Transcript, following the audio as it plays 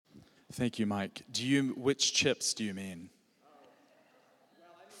Thank you, Mike. Which chips do you mean?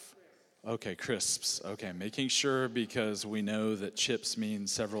 Okay, crisps. Okay, making sure because we know that chips mean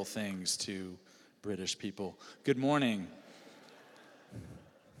several things to British people. Good morning.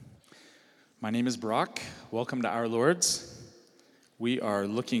 My name is Brock. Welcome to Our Lord's. We are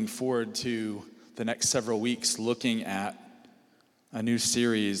looking forward to the next several weeks looking at a new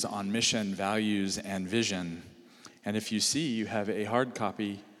series on mission, values, and vision. And if you see, you have a hard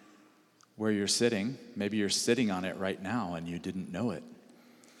copy where you're sitting. Maybe you're sitting on it right now and you didn't know it.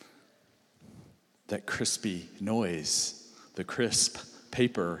 That crispy noise, the crisp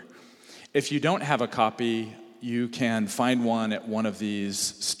paper. If you don't have a copy, you can find one at one of these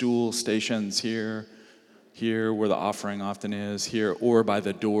stool stations here where the offering often is, here, or by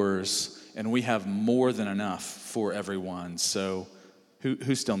the doors. And we have more than enough for everyone. So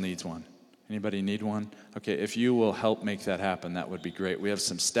who still needs one? Anybody need one? Okay, if you will help make that happen, that would be great. We have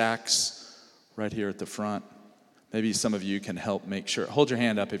some stacks right here at the front. Maybe some of you can help make sure. Hold your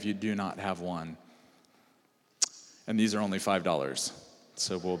hand up if you do not have one. And these are only $5.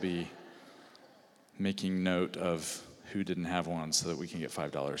 So we'll be making note of who didn't have one so that we can get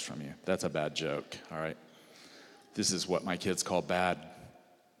 $5 from you. That's a bad joke, all right? This is what my kids call bad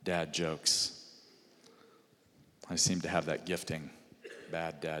dad jokes. I seem to have that gifting,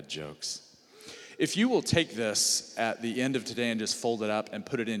 bad dad jokes. If you will take this at the end of today and just fold it up and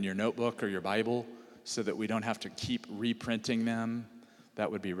put it in your notebook or your Bible so that we don't have to keep reprinting them,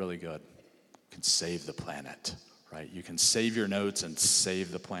 that would be really good. You can save the planet, right? You can save your notes and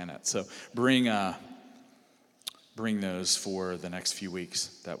save the planet. So bring those for the next few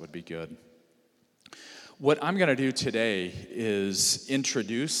weeks. That would be good. What I'm going to do today is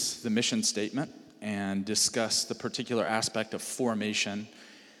introduce the mission statement and discuss the particular aspect of formation,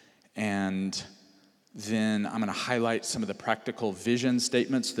 and then I'm going to highlight some of the practical vision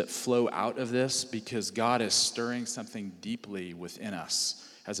statements that flow out of this, because God is stirring something deeply within us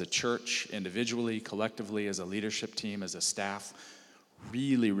as a church, individually, collectively, as a leadership team, as a staff.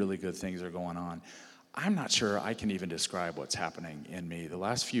 Really, really good things are going on. I'm not sure I can even describe what's happening in me. The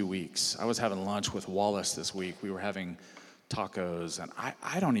last few weeks, I was having lunch with Wallace this week. We were having tacos, and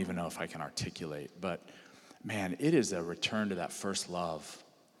I don't even know if I can articulate, but man, it is a return to that first love.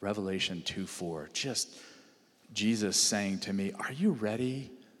 Revelation 2:4, just Jesus saying to me, are you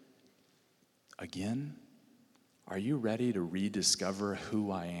ready again? Are you ready to rediscover who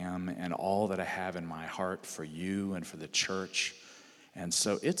I am and all that I have in my heart for you and for the church? And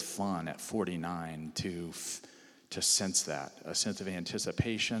so it's fun at 49 to sense that, a sense of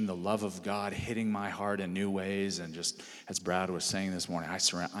anticipation, the love of God hitting my heart in new ways. And just as Brad was saying this morning,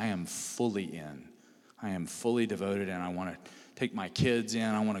 I am fully in. I am fully devoted, and I want to take my kids in.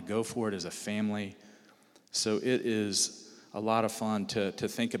 I want to go for it as a family. So it is a lot of fun to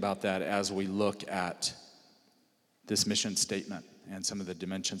think about that as we look at this mission statement and some of the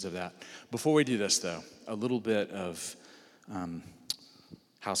dimensions of that. Before we do this, though, a little bit of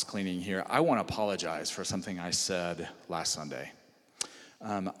house cleaning here. I want to apologize for something I said last Sunday.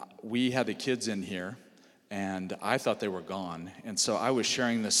 We had the kids in here, and I thought they were gone. And so I was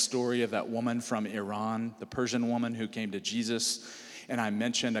sharing the story of that woman from Iran, the Persian woman who came to Jesus. And I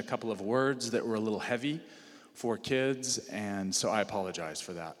mentioned a couple of words that were a little heavy for kids. And so I apologize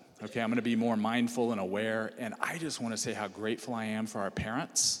for that. Okay, I'm going to be more mindful and aware. And I just want to say how grateful I am for our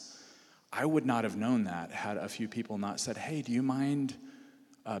parents. I would not have known that had a few people not said, hey, do you mind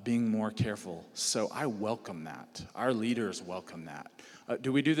being more careful? So I welcome that. Our leaders welcome that.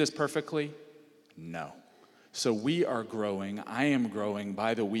 Do we do this perfectly? No. So we are growing. I am growing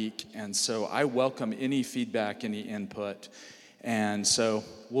by the week, and so I welcome any feedback, any input, and so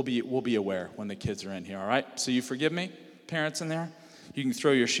we'll be aware when the kids are in here. All right. So you forgive me, parents in there. You can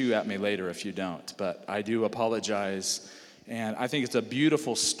throw your shoe at me later if you don't, but I do apologize, and I think it's a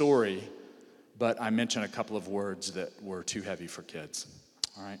beautiful story. But I mentioned a couple of words that were too heavy for kids.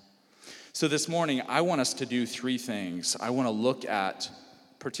 All right. So this morning, I want us to do three things. I want to look at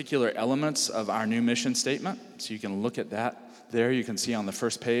particular elements of our new mission statement. So you can look at that there. You can see on the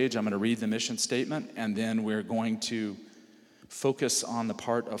first page, I'm going to read the mission statement, and then we're going to focus on the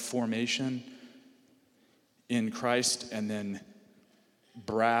part of formation in Christ, and then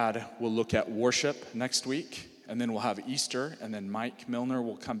Brad will look at worship next week, and then we'll have Easter, and then Mike Milner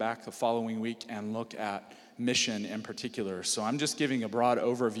will come back the following week and look at mission in particular. So I'm just giving a broad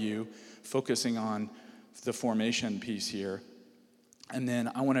overview, focusing on the formation piece here. And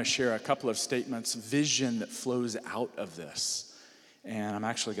then I want to share a couple of statements, vision that flows out of this. And I'm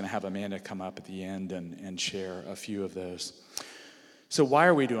actually going to have Amanda come up at the end and share a few of those. So why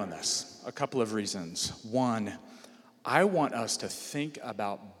are we doing this? A couple of reasons. One, I want us to think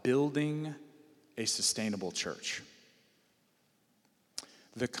about building a sustainable church.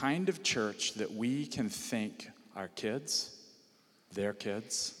 The kind of church that we can think our kids, their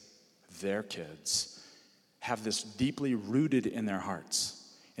kids, their kids, have this deeply rooted in their hearts.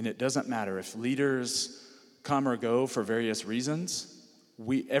 And it doesn't matter if leaders come or go for various reasons.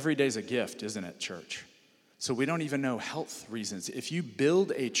 Every day's a gift, isn't it, church? So we don't even know health reasons. If you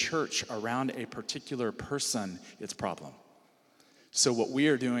build a church around a particular person, it's a problem. So what we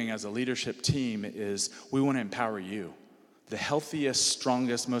are doing as a leadership team is we want to empower you. The healthiest,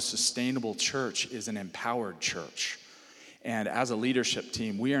 strongest, most sustainable church is an empowered church. And as a leadership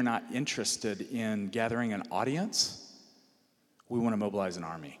team, we are not interested in gathering an audience. We want to mobilize an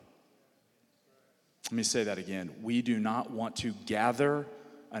army. Let me say that again. We do not want to gather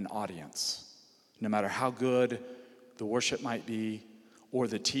an audience. No matter how good the worship might be, or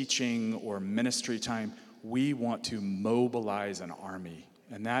the teaching or ministry time, we want to mobilize an army.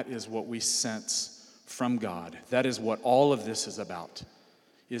 And that is what we sense from God. That is what all of this is about,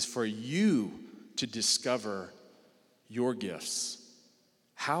 is for you to discover your gifts.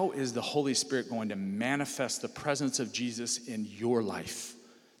 How is the Holy Spirit going to manifest the presence of Jesus in your life?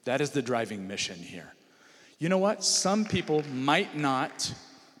 That is the driving mission here. You know what? Some people might not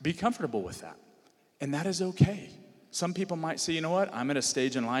be comfortable with that. And that is okay. Some people might say, you know what, I'm at a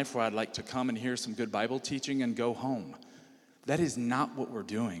stage in life where I'd like to come and hear some good Bible teaching and go home. That is not what we're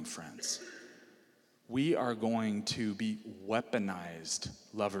doing, friends. We are going to be weaponized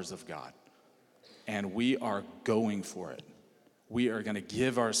lovers of God. And we are going for it. We are going to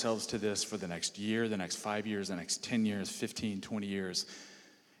give ourselves to this for the next year, the next 5 years, the next 10 years, 15, 20 years.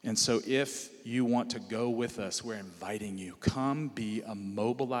 And so if you want to go with us, we're inviting you. Come be a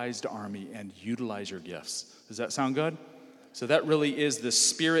mobilized army and utilize your gifts. Does that sound good? So that really is the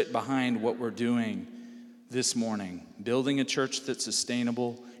spirit behind what we're doing this morning. Building a church that's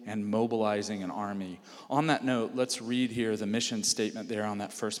sustainable and mobilizing an army. On that note, let's read here the mission statement there on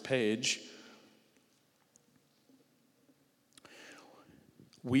that first page.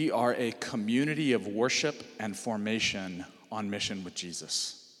 We are a community of worship and formation on mission with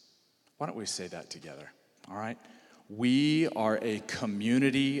Jesus. Why don't we say that together, all right? We are a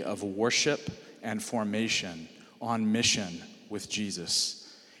community of worship and formation on mission with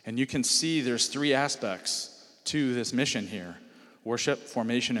Jesus. And you can see there's 3 aspects to this mission here. Worship,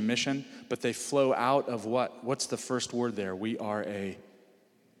 formation, and mission, but they flow out of what? What's the first word there? We are a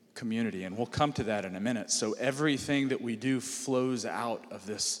community, and we'll come to that in a minute. So everything that we do flows out of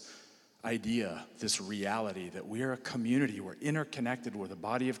this idea, this reality that we are a community. We're interconnected. We're the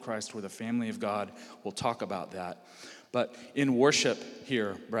body of Christ. We're the family of God. We'll talk about that. But in worship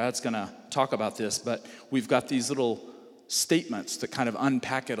here, Brad's going to talk about this, but we've got these little statements that kind of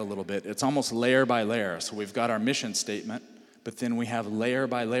unpack it a little bit. It's almost layer by layer. So we've got our mission statement, but then we have layer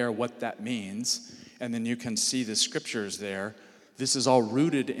by layer what that means. And then you can see the scriptures there. This is all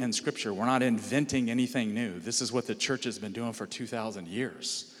rooted in Scripture. We're not inventing anything new. This is what the church has been doing for 2,000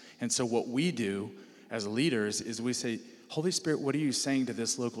 years. And so what we do as leaders is we say, Holy Spirit, what are you saying to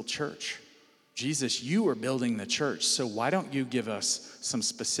this local church? Jesus, you are building the church, so why don't you give us some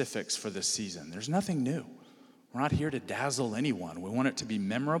specifics for this season? There's nothing new. We're not here to dazzle anyone. We want it to be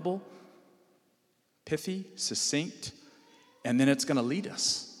memorable, pithy, succinct, and then it's going to lead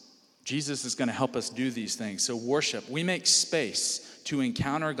us. Jesus is going to help us do these things. So worship, we make space to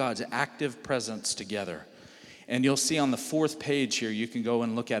encounter God's active presence together. And you'll see on the 4th page here, you can go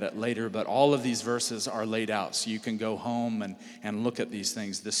and look at it later, but all of these verses are laid out, so you can go home and look at these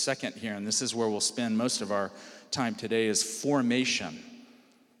things. The second here, and this is where we'll spend most of our time today, is formation.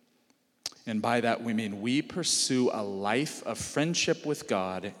 And by that we mean we pursue a life of friendship with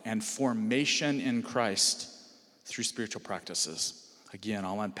God and formation in Christ through spiritual practices. Again,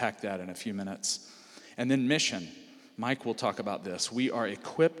 I'll unpack that in a few minutes. And then mission. Mike will talk about this. We are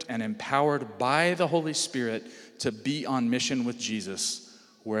equipped and empowered by the Holy Spirit to be on mission with Jesus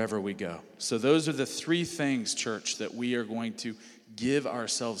wherever we go. So those are the 3 things, church, that we are going to give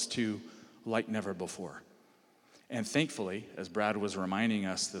ourselves to like never before. And thankfully, as Brad was reminding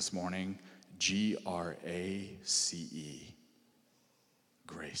us this morning, GRACE,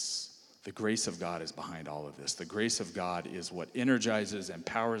 grace. The grace of God is behind all of this. The grace of God is what energizes,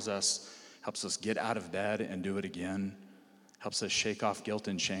 empowers us, helps us get out of bed and do it again, helps us shake off guilt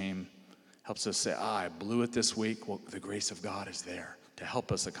and shame, helps us say, I blew it this week. Well, the grace of God is there to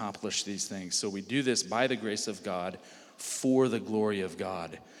help us accomplish these things. So we do this by the grace of God for the glory of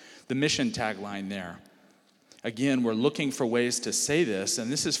God. The mission tagline there. Again, we're looking for ways to say this,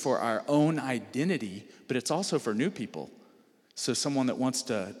 and this is for our own identity, but it's also for new people. So someone that wants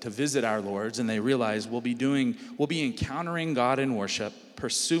to visit our Lords and they realize we'll be encountering God in worship,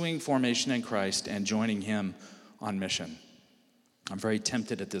 pursuing formation in Christ, and joining him on mission. I'm very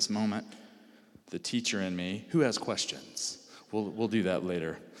tempted at this moment, the teacher in me, who has questions? We'll do that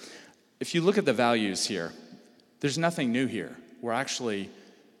later. If you look at the values here, there's nothing new here. We're actually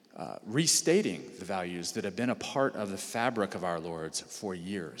restating the values that have been a part of the fabric of our Lord's for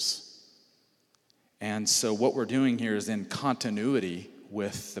years. And so what we're doing here is in continuity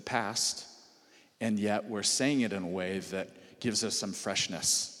with the past, and yet we're saying it in a way that gives us some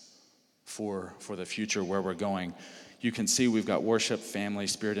freshness for the future where we're going. You can see we've got worship, family,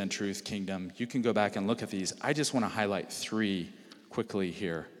 spirit and truth, kingdom. You can go back and look at these. I just want to highlight 3 quickly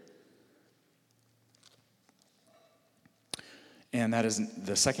here. And that is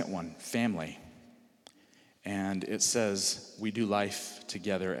the second one, family. And it says we do life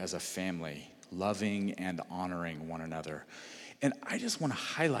together as a family, loving and honoring one another. And I just want to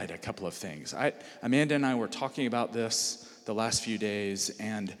highlight a couple of things. Amanda and I were talking about this the last few days,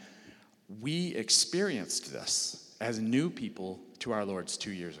 and we experienced this as new people to our Lord's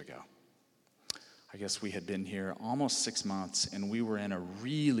 2 years ago. I guess we had been here almost 6 months, and we were in a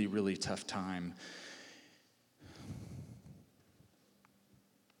really, really tough time.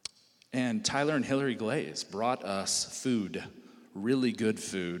 And Tyler and Hillary Glaze brought us food, really good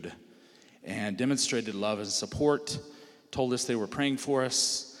food, and demonstrated love and support, told us they were praying for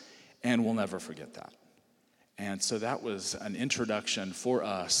us, and we'll never forget that. And so that was an introduction for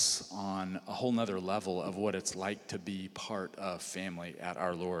us on a whole nother level of what it's like to be part of family at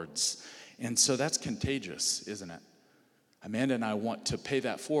our Lord's. And so that's contagious, isn't it? Amanda and I want to pay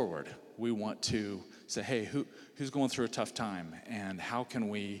that forward. We want to say, hey, who's going through a tough time, and how can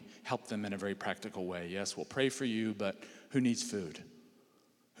we help them in a very practical way? Yes, we'll pray for you, but who needs food?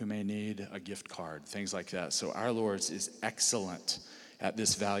 Who may need a gift card, things like that. So our Lord's is excellent at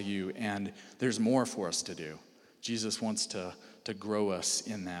this value, and there's more for us to do. Jesus wants to grow us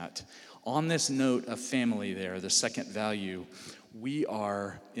in that. On this note of family there, the second value, we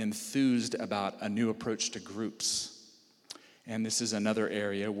are enthused about a new approach to groups. And this is another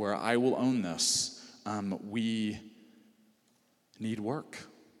area where I will own this. We need work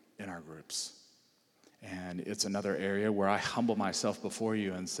in our groups. And it's another area where I humble myself before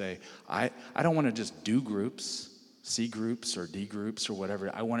you and say, I don't want to just do groups, C groups or D groups or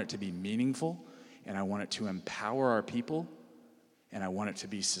whatever. I want it to be meaningful, and I want it to empower our people, and I want it to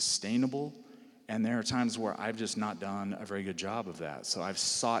be sustainable. And there are times where I've just not done a very good job of that. So I've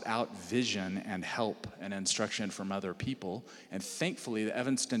sought out vision and help and instruction from other people. And thankfully, the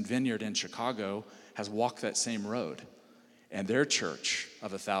Evanston Vineyard in Chicago has walked that same road. And their church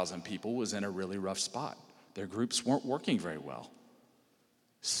of 1,000 people was in a really rough spot. Their groups weren't working very well.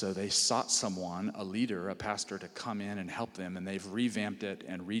 So they sought someone, a leader, a pastor, to come in and help them, and they've revamped it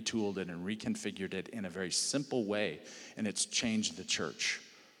and retooled it and reconfigured it in a very simple way, and it's changed the church.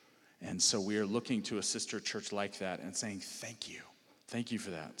 And so we are looking to a sister church like that and saying, thank you for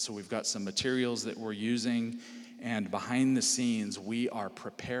that. So we've got some materials that we're using, and behind the scenes, we are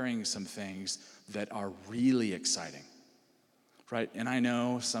preparing some things that are really exciting, right? And I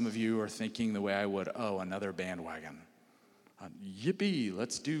know some of you are thinking the way I would, another bandwagon. Yippee,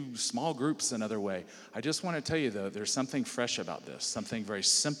 let's do small groups another way. I just want to tell you, though, there's something fresh about this, something very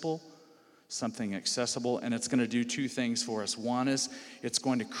simple, something accessible, and it's going to do 2 things for us. One is it's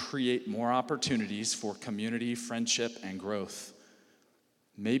going to create more opportunities for community, friendship, and growth,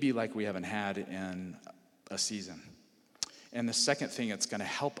 maybe like we haven't had in a season. And the second thing, it's going to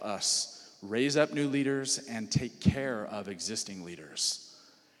help us raise up new leaders and take care of existing leaders.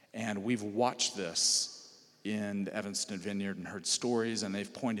 And we've watched this in the Evanston Vineyard and heard stories, and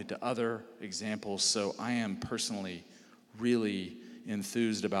they've pointed to other examples. So I am personally really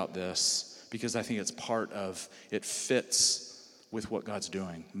enthused about this because I think it fits with what God's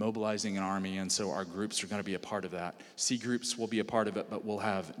doing, mobilizing an army, and so our groups are going to be a part of that. C groups will be a part of it, but we'll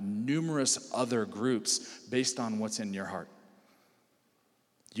have numerous other groups based on what's in your heart.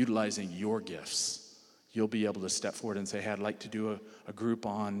 Utilizing your gifts, you'll be able to step forward and say, hey, I'd like to do a group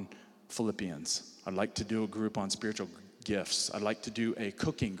on Philippians. I'd like to do a group on spiritual gifts. I'd like to do a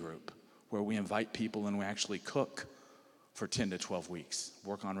cooking group where we invite people and we actually cook for 10 to 12 weeks,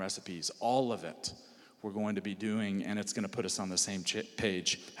 work on recipes. All of it we're going to be doing, and it's going to put us on the same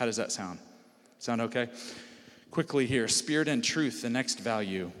page. How does that sound? Sound okay? Quickly here, spirit and truth, the next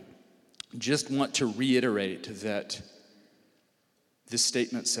value. Just want to reiterate that this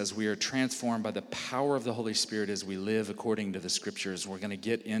statement says we are transformed by the power of the Holy Spirit as we live according to the scriptures. We're going to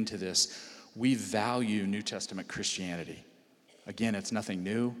get into this. We value New Testament Christianity. Again, it's nothing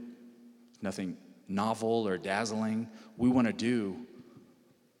new, nothing novel or dazzling. We want to do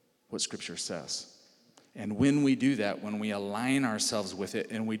what Scripture says. And when we do that, when we align ourselves with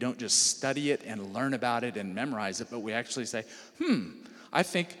it and we don't just study it and learn about it and memorize it, but we actually say, I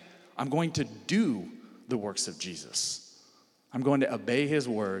think I'm going to do the works of Jesus. I'm going to obey his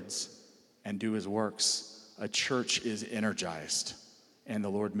words and do his works. A church is energized and the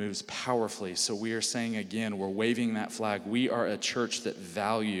Lord moves powerfully. So we are saying again, we're waving that flag. We are a church that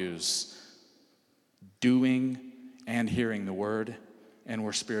values doing and hearing the word, and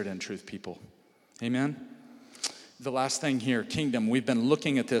we're spirit and truth people. Amen? The last thing here, kingdom. We've been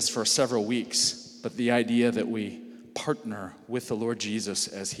looking at this for several weeks, but the idea that we partner with the Lord Jesus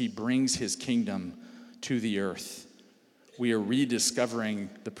as he brings his kingdom to the earth. We are rediscovering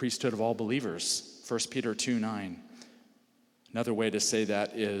the priesthood of all believers. 1 Peter 2:9. Another way to say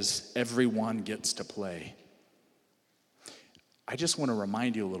that is everyone gets to play. I just want to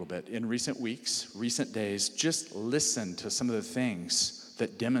remind you a little bit. In recent weeks, recent days, just listen to some of the things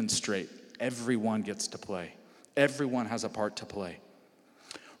that demonstrate everyone gets to play. Everyone has a part to play.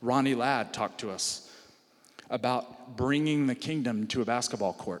 Ronnie Ladd talked to us about bringing the kingdom to a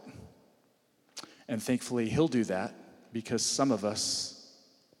basketball court. And thankfully, he'll do that because some of us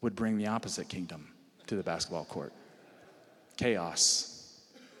would bring the opposite kingdom to the basketball court. Chaos.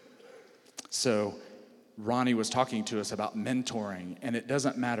 So Ronnie was talking to us about mentoring, and it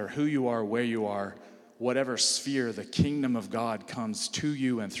doesn't matter who you are, where you are, whatever sphere, the kingdom of God comes to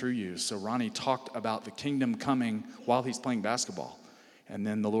you and through you. So Ronnie talked about the kingdom coming while he's playing basketball, and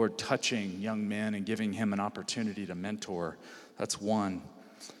then the Lord touching young men and giving him an opportunity to mentor. That's one.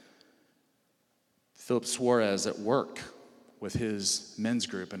 Philip Suarez at work with his men's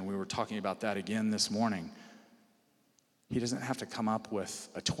group, and we were talking about that again this morning. He doesn't have to come up with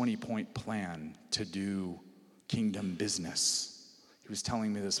a 20-point plan to do kingdom business. He was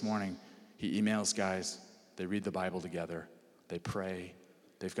telling me this morning, he emails guys, they read the Bible together, they pray.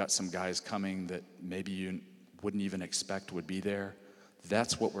 They've got some guys coming that maybe you wouldn't even expect would be there.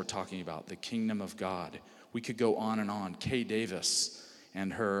 That's what we're talking about, the kingdom of God. We could go on and on. Kay Davis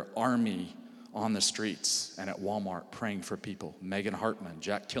and her army on the streets and at Walmart praying for people. Megan Hartman,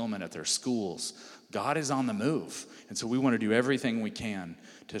 Jack Tillman at their schools. God is on the move. And so we want to do everything we can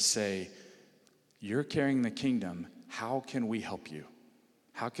to say, you're carrying the kingdom. How can we help you?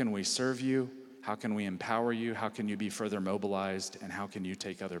 How can we serve you? How can we empower you? How can you be further mobilized? And how can you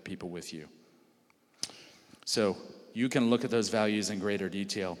take other people with you? So you can look at those values in greater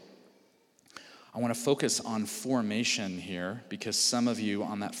detail. I want to focus on formation here because some of you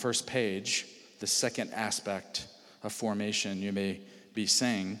on that first page, the second aspect of formation, you may be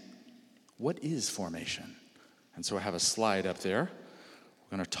saying, what is formation? And so I have a slide up there.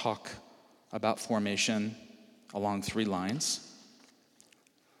 We're going to talk about formation along 3 lines.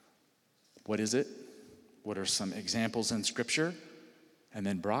 What is it? What are some examples in Scripture? And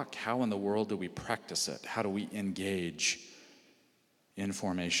then, Brock, how in the world do we practice it? How do we engage in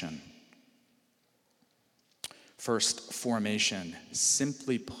formation? First, formation,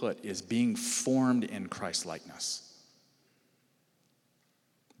 simply put, is being formed in Christ-likeness.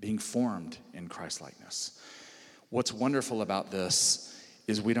 Being formed in Christ-likeness. What's wonderful about this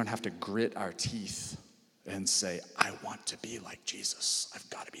is we don't have to grit our teeth and say, I want to be like Jesus. I've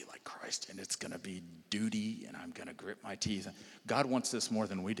got to be like Christ, and it's going to be duty, and I'm going to grit my teeth. God wants this more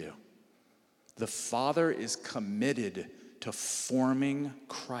than we do. The Father is committed to forming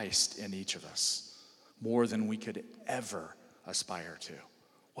Christ in each of us more than we could ever aspire to.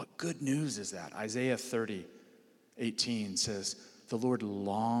 What good news is that? Isaiah 30:18 says, the Lord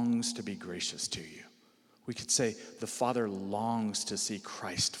longs to be gracious to you. We could say, the Father longs to see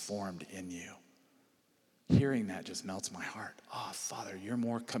Christ formed in you. Hearing that just melts my heart. Oh, Father, you're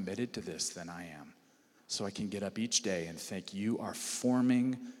more committed to this than I am. So I can get up each day and think you are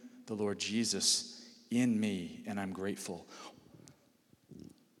forming the Lord Jesus in me, and I'm grateful.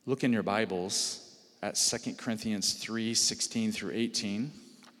 Look in your Bibles at 2 Corinthians 3:16 through 18.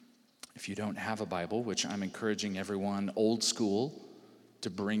 If you don't have a Bible, which I'm encouraging everyone old school to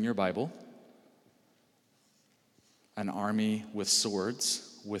bring your Bible, an army with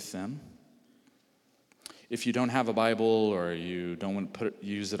swords with them. If you don't have a Bible or you don't want to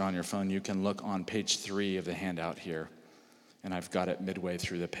use it on your phone, you can look on page 3 of the handout here. And I've got it midway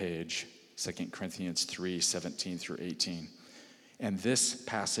through the page, 2 Corinthians 3:17 through 18. And this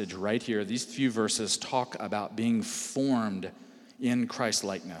passage right here, these few verses talk about being formed in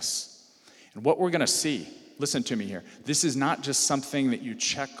Christ-likeness. And what we're going to see, listen to me here, this is not just something that you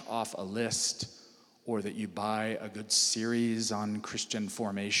check off a list or that you buy a good series on Christian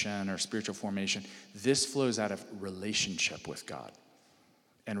formation or spiritual formation. This flows out of relationship with God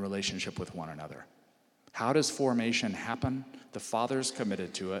and relationship with one another. How does formation happen? The Father's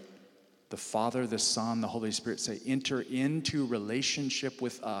committed to it. The Father, the Son, the Holy Spirit say, enter into relationship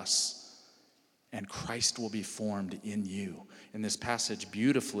with us, and Christ will be formed in you. And this passage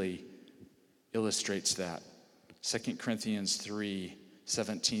beautifully illustrates that. 2 Corinthians 3,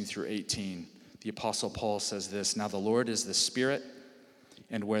 17 through 18. The Apostle Paul says this, now the Lord is the Spirit,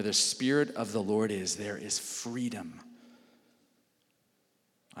 and where the Spirit of the Lord is, there is freedom.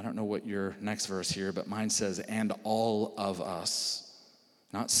 I don't know what your next verse here, but mine says, and all of us,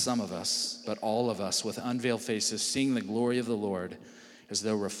 not some of us, but all of us with unveiled faces, seeing the glory of the Lord as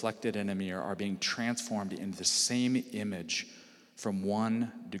though reflected in a mirror, are being transformed into the same image from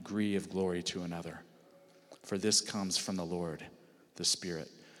one degree of glory to another. For this comes from the Lord, the Spirit.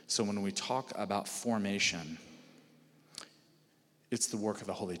 So when we talk about formation, it's the work of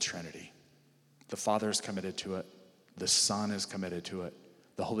the Holy Trinity. The Father is committed to it. The Son is committed to it.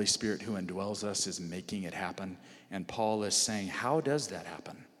 The Holy Spirit who indwells us is making it happen. And Paul is saying, how does that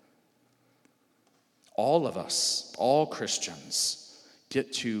happen? All of us, all Christians,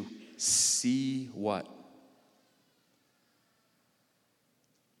 get to see what?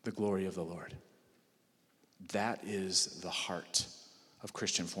 The glory of the Lord. That is the heart of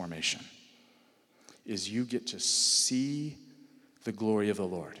Christian formation, is you get to see the glory of the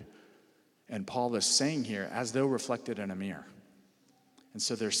Lord. And Paul is saying here, as though reflected in a mirror. And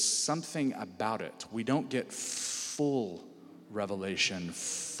so there's something about it. We don't get full revelation,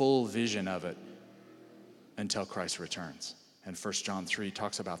 full vision of it until Christ returns. And 1 John 3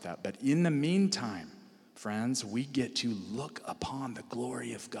 talks about that. But in the meantime, friends, we get to look upon the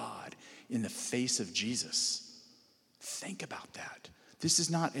glory of God in the face of Jesus. Think about that. This is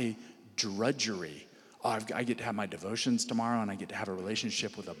not a drudgery. Oh, I get to have my devotions tomorrow, and I get to have a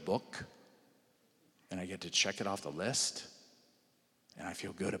relationship with a book, and I get to check it off the list. And I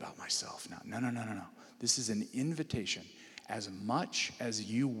feel good about myself now. No. This is an invitation. As much as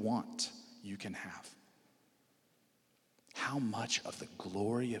you want, you can have. How much of the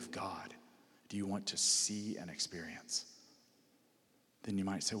glory of God do you want to see and experience? Then you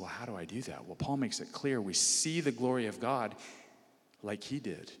might say, well, how do I do that? Well, Paul makes it clear. We see the glory of God like he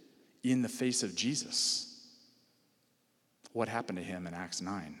did in the face of Jesus. What happened to him in Acts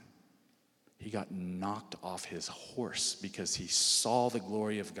 9? He got knocked off his horse because he saw the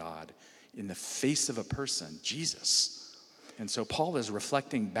glory of God in the face of a person, Jesus. And so Paul is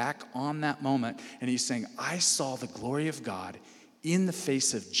reflecting back on that moment, and he's saying, I saw the glory of God in the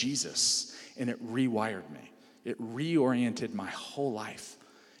face of Jesus, and it rewired me. It reoriented my whole life.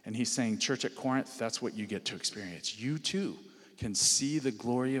 And he's saying, Church at Corinth, that's what you get to experience. You too can see the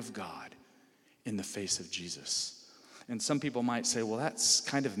glory of God in the face of Jesus. And some people might say, well, that's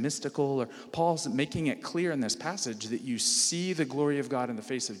kind of mystical, or Paul's making it clear in this passage that you see the glory of God in the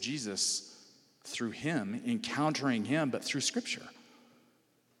face of Jesus through him, encountering him, but through Scripture.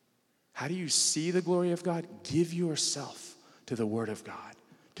 How do you see the glory of God? Give yourself to the Word of God,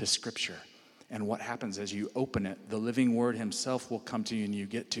 to Scripture. And what happens as you open it, the living Word himself will come to you, and you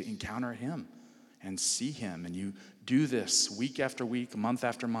get to encounter him and see him. And you do this week after week, month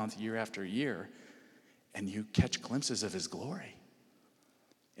after month, year after year, and you catch glimpses of his glory.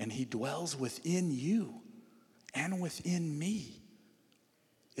 And he dwells within you and within me.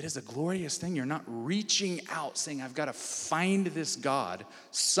 It is a glorious thing. You're not reaching out saying, I've got to find this God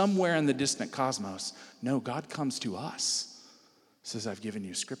somewhere in the distant cosmos. No, God comes to us. Says, I've given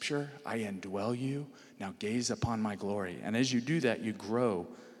you Scripture. I indwell you. Now gaze upon my glory. And as you do that, you grow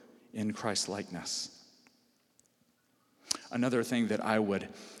in Christ's likeness. Another thing that I would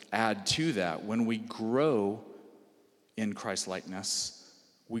add to that, when we grow in Christ's likeness,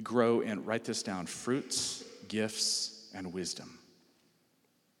 we grow in, write this down, fruits, gifts, and wisdom.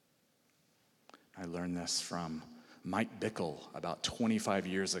 I learned this from Mike Bickle about 25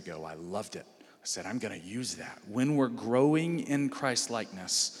 years ago. I loved it. I said, I'm going to use that. When we're growing in Christ's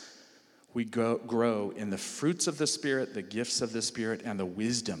likeness, we grow in the fruits of the Spirit, the gifts of the Spirit, and the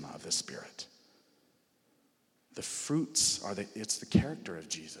wisdom of the Spirit. The fruits are it's the character of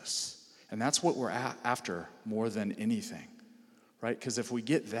Jesus. And that's what we're after more than anything, right? Because if we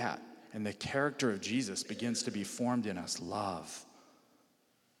get that and the character of Jesus begins to be formed in us, love,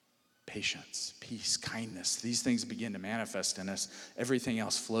 patience, peace, kindness, these things begin to manifest in us. Everything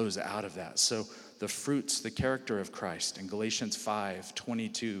else flows out of that. So the fruits, the character of Christ, in Galatians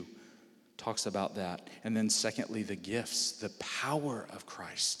 5:22 talks about that. And then secondly, the gifts, the power of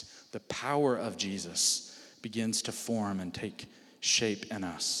Christ, the power of Jesus begins to form and take shape in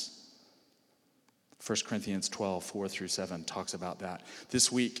us. 1 Corinthians 12:4-7 talks about that.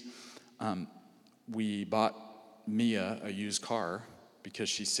 This week, we bought Mia a used car because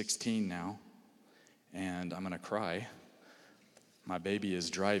she's 16 now. and I'm going to cry. My baby is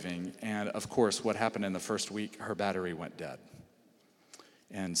driving, and of course, what happened in the first week, her battery went dead.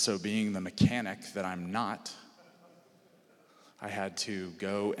 And so being the mechanic that I'm not, I had to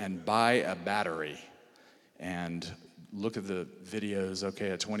go and buy a battery and look at the videos. Okay,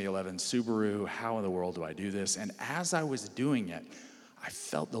 a 2011 Subaru, how in the world do I do this? And as I was doing it, I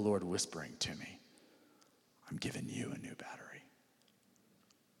felt the Lord whispering to me, I'm giving you a new battery.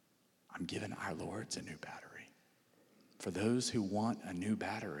 I'm giving our Lords a new battery. For those who want a new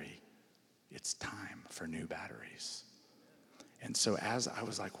battery, it's time for new batteries. And so as I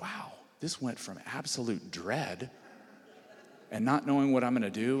was like, wow, this went from absolute dread and not knowing what I'm going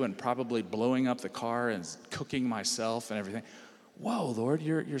to do and probably blowing up the car and cooking myself and everything. Whoa, Lord,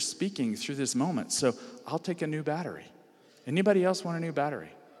 you're speaking through this moment. So I'll take a new battery. Anybody else want a new battery?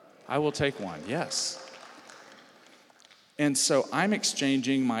 I will take one, yes. And so I'm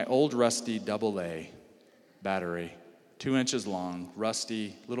exchanging my old rusty AA battery, 2 inches long,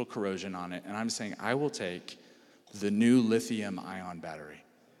 rusty, little corrosion on it, and I'm saying I will take the new lithium-ion battery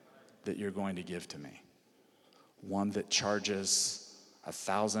that you're going to give to me. One that charges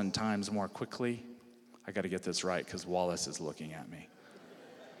 1,000 times more quickly. I got to get this right because Wallace is looking at me.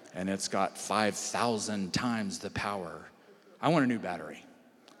 And it's got 5,000 times the power. I want a new battery.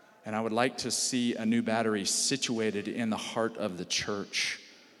 And I would like to see a new battery situated in the heart of the church,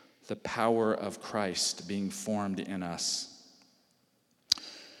 the power of Christ being formed in us.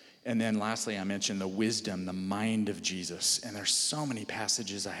 And then lastly, I mentioned the wisdom, the mind of Jesus. And there's so many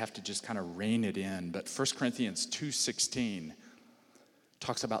passages, I have to just kind of rein it in. But 1 Corinthians 2:16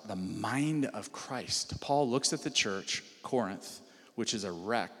 talks about the mind of Christ. Paul looks at the church, Corinth, which is a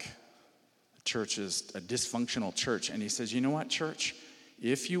wreck. The church is a dysfunctional church. And he says, you know what, church?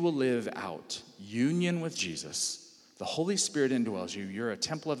 If you will live out union with Jesus, the Holy Spirit indwells you, you're a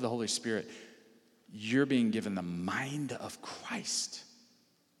temple of the Holy Spirit, you're being given the mind of Christ.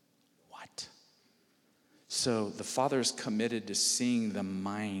 What? So the Father is committed to seeing the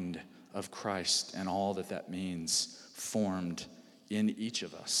mind of Christ and all that that means formed in each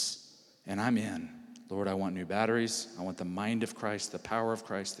of us. And I'm in. Lord, I want new batteries. I want the mind of Christ, the power of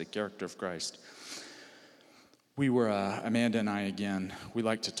Christ, the character of Christ. We were, Amanda and I again, we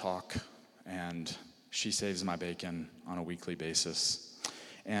like to talk, and she saves my bacon on a weekly basis.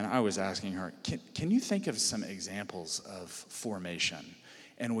 And I was asking her, can you think of some examples of formation?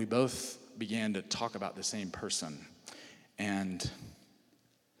 And we both began to talk about the same person. And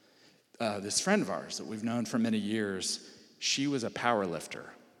this friend of ours that we've known for many years, she was a power lifter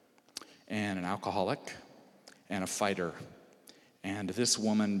and an alcoholic and a fighter. And this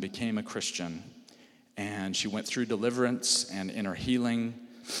woman became a Christian. And she went through deliverance and inner healing,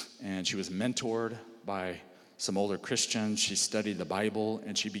 and she was mentored by some older Christians. She studied the Bible,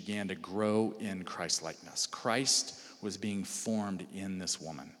 and she began to grow in Christ-likeness. Christ was being formed in this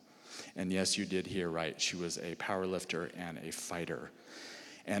woman. And yes, you did hear right. She was a power lifter and a fighter.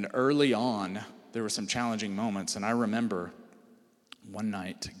 And early on, there were some challenging moments, and I remember one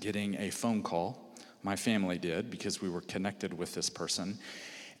night getting a phone call. My family did, because we were connected with this person.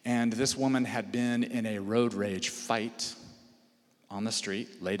 And this woman had been in a road rage fight on the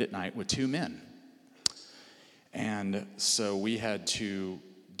street late at night with two men. And so we had to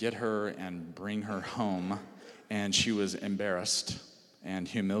get her and bring her home, and she was embarrassed and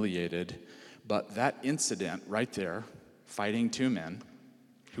humiliated. But that incident right there, fighting two men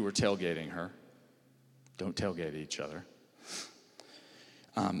who were tailgating her, don't tailgate each other,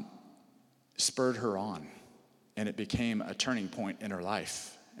 spurred her on, and it became a turning point in her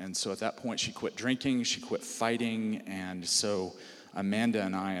life. And so at that point, she quit drinking, she quit fighting, and so Amanda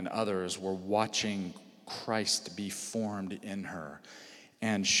and I and others were watching Christ be formed in her.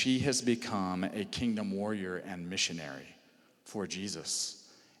 And she has become a kingdom warrior and missionary for Jesus.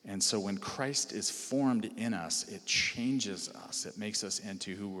 And so when Christ is formed in us, it changes us. It makes us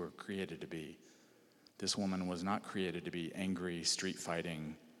into who we're created to be. This woman was not created to be angry, street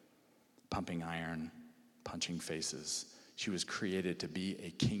fighting, pumping iron, punching faces. She was created to be a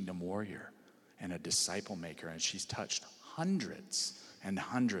kingdom warrior and a disciple maker, and she's touched hundreds and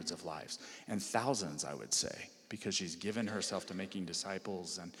hundreds of lives, and thousands, I would say, because she's given herself to making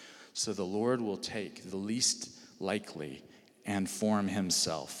disciples. And so the Lord will take the least likely and form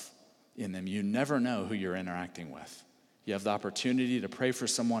himself in them. You never know who you're interacting with. You have the opportunity to pray for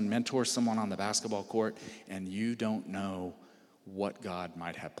someone, mentor someone on the basketball court, and you don't know what God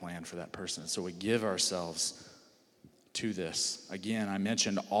might have planned for that person. So we give ourselves to this. Again, I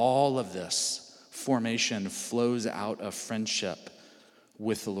mentioned all of this formation flows out of friendship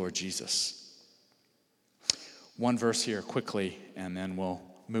with the Lord Jesus. One verse here quickly, and then we'll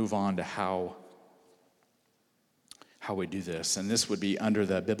move on to how how we do this. And this would be under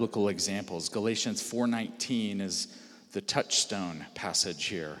the biblical examples. Galatians 4:19 is the touchstone passage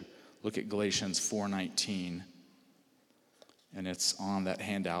here. Look at Galatians 4:19. And it's on that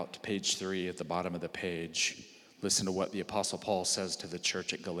handout, page 3 at the bottom of the page. Listen to what the Apostle Paul says to the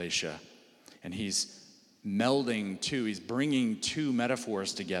church at Galatia. And he's bringing two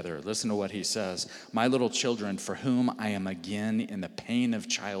metaphors together. Listen to what he says. My little children, for whom I am again in the pain of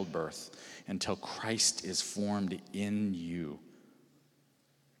childbirth, until Christ is formed in you.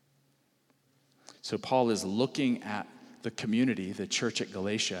 So Paul is looking at the community, the church at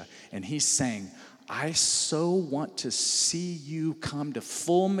Galatia, and he's saying, I so want to see you come to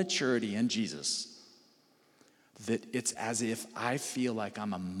full maturity in Jesus that it's as if I feel like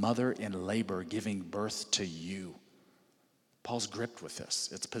I'm a mother in labor giving birth to you. Paul's gripped with this.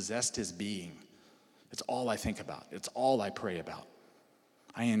 It's possessed his being. It's all I think about. It's all I pray about.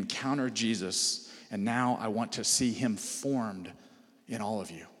 I encounter Jesus, and now I want to see him formed in all of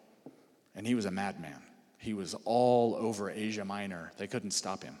you. And he was a madman. He was all over Asia Minor. They couldn't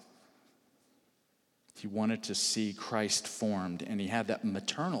stop him. He wanted to see Christ formed, and he had that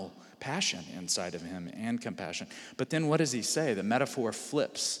maternal passion inside of him and compassion. But then what does he say? The metaphor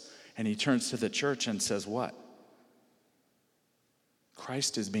flips, and he turns to the church and says what?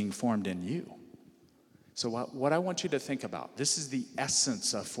 Christ is being formed in you. So what I want you to think about, this is the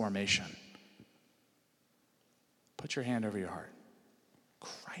essence of formation. Put your hand over your heart.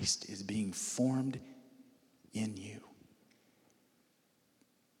 Christ is being formed in you.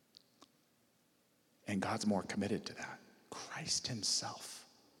 And God's more committed to that. Christ himself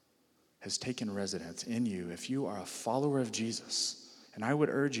has taken residence in you if you are a follower of Jesus. And I would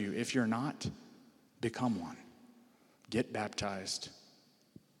urge you, if you're not, become one. Get baptized.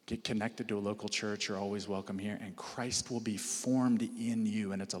 Get connected to a local church. You're always welcome here. And Christ will be formed in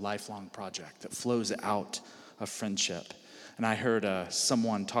you. And it's a lifelong project that flows out of friendship. And I heard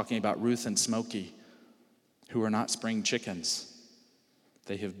someone talking about Ruth and Smokey, who are not spring chickens.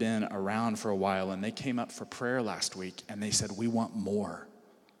 They have been around for a while, and they came up for prayer last week, and they said, we want more.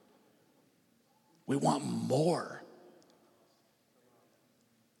 We want more.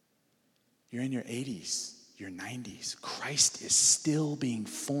 You're in your 80s, your 90s. Christ is still being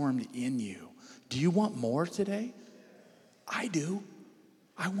formed in you. Do you want more today? I do.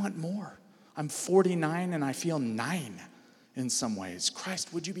 I want more. I'm 49, and I feel 9 in some ways.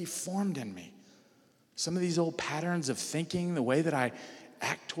 Christ, would you be formed in me? Some of these old patterns of thinking, the way that I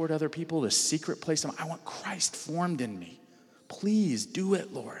act toward other people, the secret place, I want Christ formed in me. Please do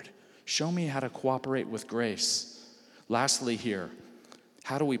it, Lord. Show me how to cooperate with grace. Lastly here,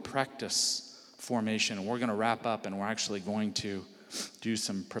 how do we practice formation? And we're going to wrap up, and we're actually going to do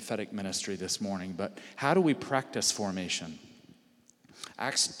some prophetic ministry this morning. But how do we practice formation?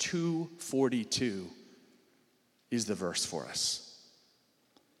 Acts 2:42 is the verse for us.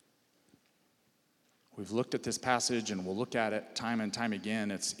 We've looked at this passage, and we'll look at it time and time again.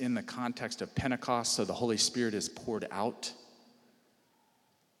 It's in the context of Pentecost, so the Holy Spirit is poured out.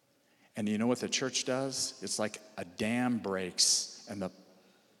 And you know what the church does? It's like a dam breaks, and the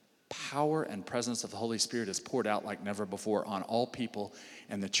power and presence of the Holy Spirit is poured out like never before on all people,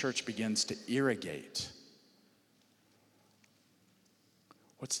 and the church begins to irrigate.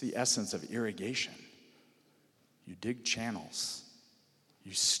 What's the essence of irrigation? You dig channels.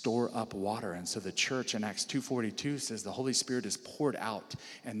 You store up water. And so the church in Acts 2:42 says the Holy Spirit is poured out,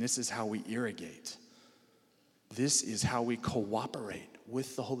 and this is how we irrigate. This is how we cooperate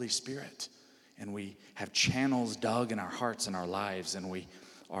with the Holy Spirit. And we have channels dug in our hearts and our lives, and we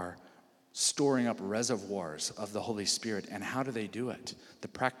are storing up reservoirs of the Holy Spirit. And how do they do it? The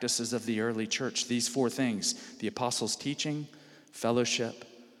practices of the early church, these 4 things: the apostles' teaching, fellowship,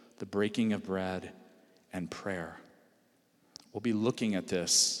 the breaking of bread, and prayer. We'll be looking at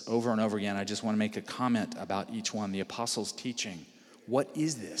this over and over again. I just want to make a comment about each one. The apostles' teaching. What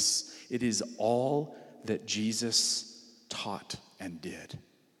is this? It is all that Jesus taught and did.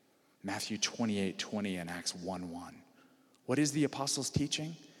 Matthew 28:20 and Acts 1:1. What is the apostles'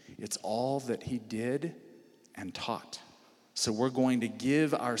 teaching? It's all that he did and taught. So we're going to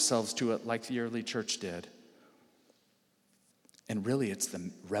give ourselves to it like the early church did. And really, it's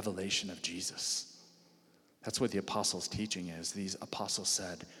the revelation of Jesus. That's what the apostles' teaching is. These apostles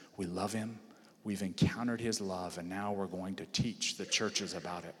said, we love him, we've encountered his love, and now we're going to teach the churches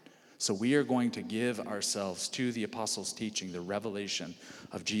about it. So we are going to give ourselves to the apostles' teaching, the revelation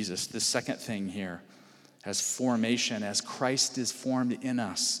of Jesus. The second thing here, as formation, as Christ is formed in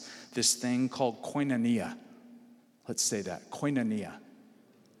us, this thing called koinonia. Let's say that, koinonia.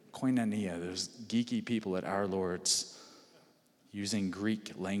 Koinonia, there's geeky people at Our Lord's using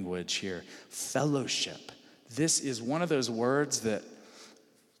Greek language here. Fellowship. This is one of those words that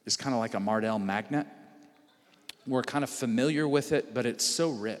is kind of like a Mardel magnet. We're kind of familiar with it, but it's so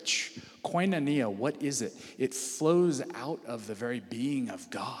rich. Koinonia, what is it? It flows out of the very being of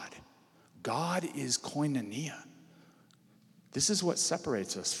God. God is koinonia. This is what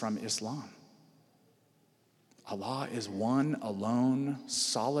separates us from Islam. Allah is one, alone,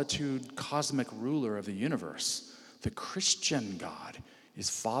 solitude, cosmic ruler of the universe. The Christian God is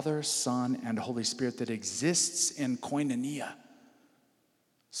Father, Son, and Holy Spirit that exists in koinonia.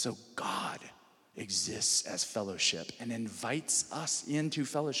 So God exists as fellowship and invites us into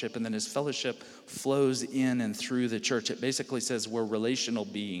fellowship, and then his fellowship flows in and through the church. It basically says we're relational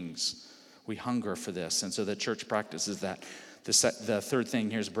beings. We hunger for this, and so the church practices that. The third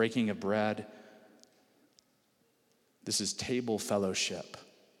thing here is breaking of bread. This is table fellowship.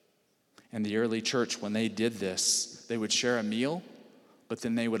 And the early church, when they did this, they would share a meal, but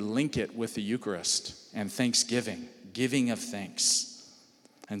then they would link it with the Eucharist and thanksgiving, giving of thanks.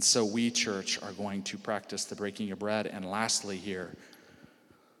 And so we, church, are going to practice the breaking of bread. And lastly here,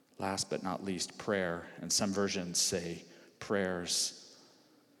 last but not least, prayer. And some versions say prayers.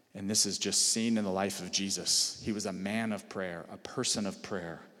 And this is just seen in the life of Jesus. He was a man of prayer, a person of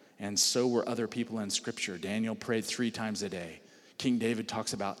prayer. And so were other people in Scripture. Daniel prayed 3 times a day. King David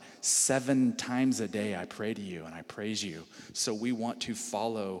talks about 7 times a day I pray to you and I praise you. So we want to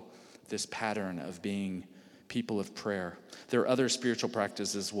follow this pattern of being people of prayer. There are other spiritual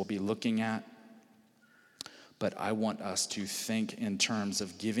practices we'll be looking at, but I want us to think in terms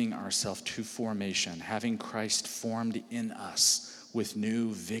of giving ourselves to formation, having Christ formed in us with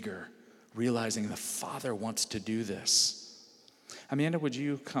new vigor, realizing the Father wants to do this. Amanda, would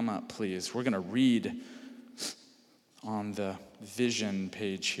you come up, please? We're going to read on the vision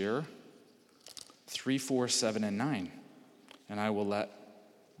page here, 3, 4, 7, and 9. And I will let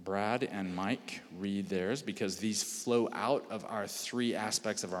Brad and Mike read theirs because these flow out of our 3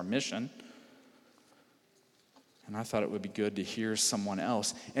 aspects of our mission. And I thought it would be good to hear someone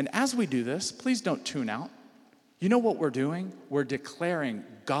else. And as we do this, please don't tune out. You know what we're doing? We're declaring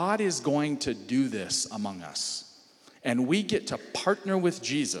God is going to do this among us. And we get to partner with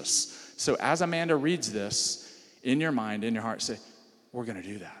Jesus. So as Amanda reads this, in your mind, in your heart, say, we're going to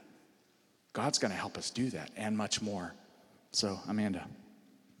do that. God's going to help us do that and much more. So, Amanda.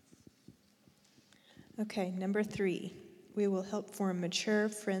 Okay, number 3. We will help form mature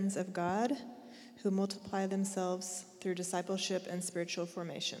friends of God who multiply themselves through discipleship and spiritual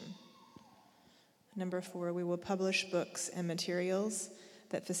formation. Number 4, we will publish books and materials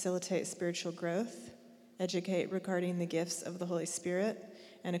that facilitate spiritual growth, educate regarding the gifts of the Holy Spirit,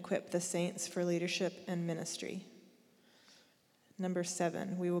 and equip the saints for leadership and ministry. Number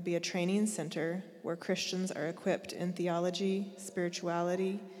 7, we will be a training center where Christians are equipped in theology,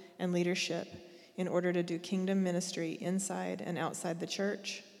 spirituality, and leadership in order to do kingdom ministry inside and outside the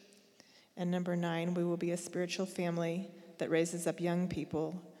church. And number 9, we will be a spiritual family that raises up young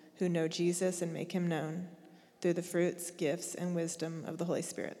people who know Jesus and make him known through the fruits, gifts, and wisdom of the Holy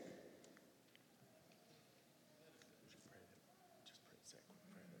Spirit.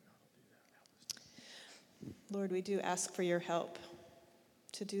 Lord, we do ask for your help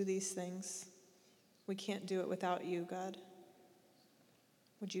to do these things. We can't do it without you, God.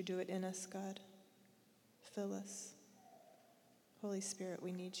 Would you do it in us, God? Fill us. Holy Spirit,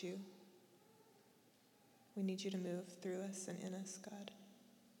 we need you. We need you to move through us and in us, God.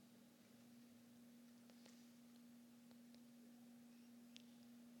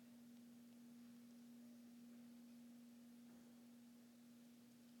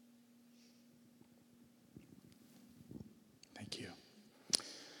 Thank you.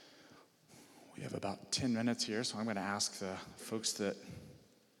 We have about 10 minutes here, so I'm going to ask the folks that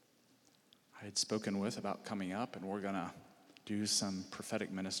I had spoken with about coming up, and we're going to do some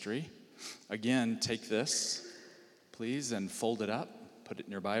prophetic ministry. Again, take this, please, and fold it up. Put it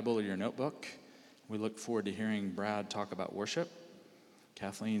in your Bible or your notebook. We look forward to hearing Brad talk about worship.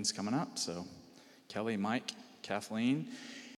 Kathleen's coming up, so Kelly, Mike, Kathleen.